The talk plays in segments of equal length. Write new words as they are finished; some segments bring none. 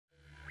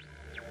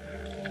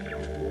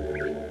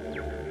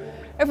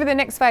Over the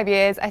next 5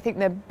 years, I think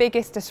the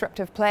biggest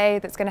disruptive play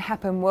that's going to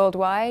happen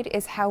worldwide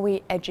is how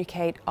we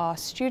educate our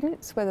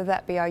students, whether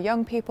that be our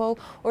young people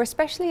or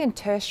especially in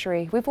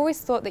tertiary. We've always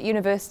thought that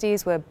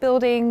universities were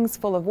buildings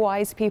full of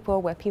wise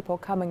people where people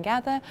come and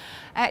gather.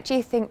 I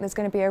actually think there's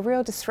going to be a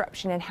real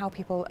disruption in how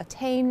people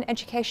attain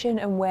education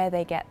and where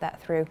they get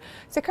that through.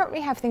 So currently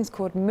we have things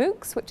called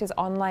MOOCs, which is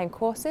online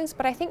courses,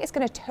 but I think it's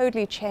going to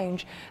totally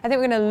change. I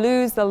think we're going to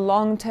lose the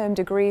long-term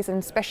degrees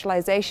and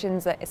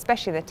specializations that,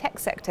 especially the tech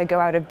sector, go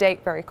out of date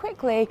very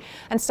quickly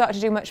and start to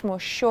do much more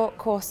short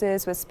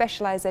courses with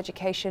specialized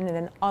education in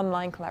an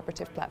online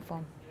collaborative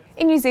platform.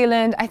 In New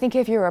Zealand, I think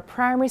if you're a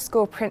primary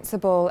school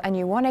principal and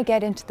you want to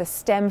get into the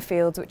STEM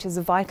fields, which is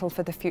vital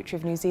for the future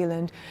of New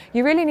Zealand,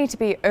 you really need to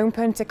be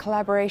open to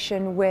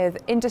collaboration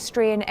with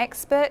industry and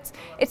experts.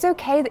 It's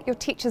okay that your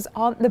teachers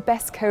aren't the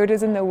best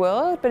coders in the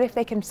world, but if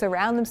they can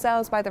surround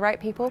themselves by the right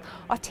people,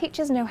 our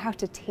teachers know how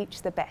to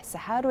teach the best. So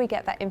how do we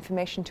get that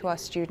information to our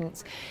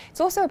students?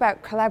 It's also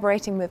about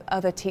collaborating with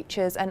other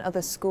teachers and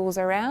other schools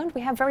around.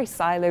 We have very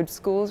siloed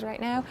schools right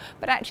now,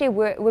 but actually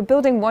we're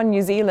building one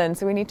New Zealand,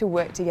 so we need to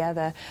work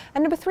together.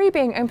 And number three,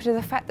 being open to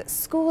the fact that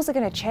schools are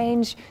going to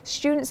change,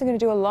 students are going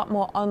to do a lot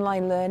more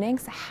online learning,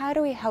 so how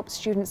do we help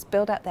students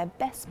build out their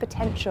best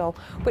potential,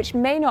 which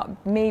may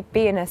not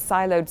be in a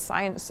siloed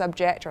science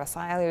subject or a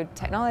siloed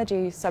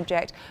technology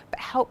subject, but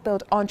help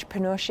build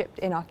entrepreneurship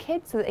in our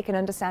kids so that they can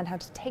understand how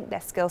to take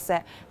their skill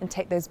set and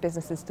take those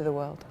businesses to the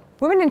world.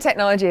 Women in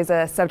technology is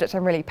a subject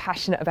I'm really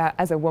passionate about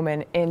as a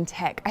woman in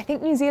tech. I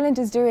think New Zealand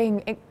is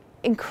doing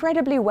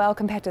incredibly well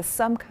compared to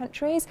some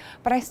countries,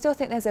 but I still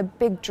think there's a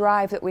big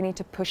drive that we need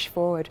to push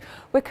forward.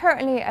 We're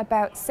currently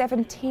about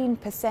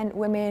 17%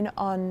 women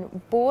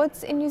on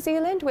boards in New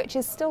Zealand, which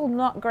is still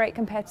not great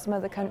compared to some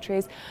other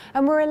countries,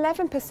 and we're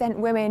 11%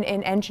 women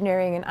in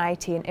engineering and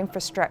IT and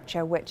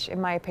infrastructure, which in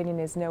my opinion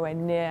is nowhere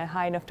near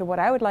high enough to what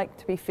I would like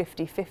to be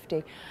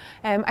 50-50.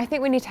 I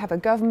think we need to have a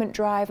government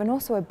drive and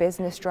also a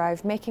business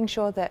drive, making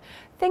sure that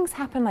things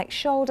happen like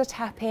shoulder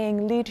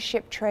tapping,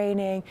 leadership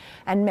training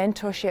and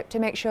mentorship to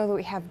make sure that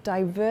we have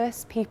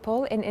diverse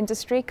people in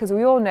industry, because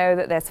we all know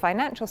that there's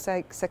financial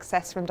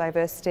success from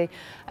diversity,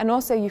 and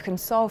also you can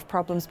solve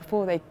problems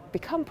before they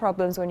become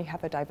problems when you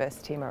have a diverse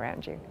team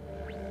around you.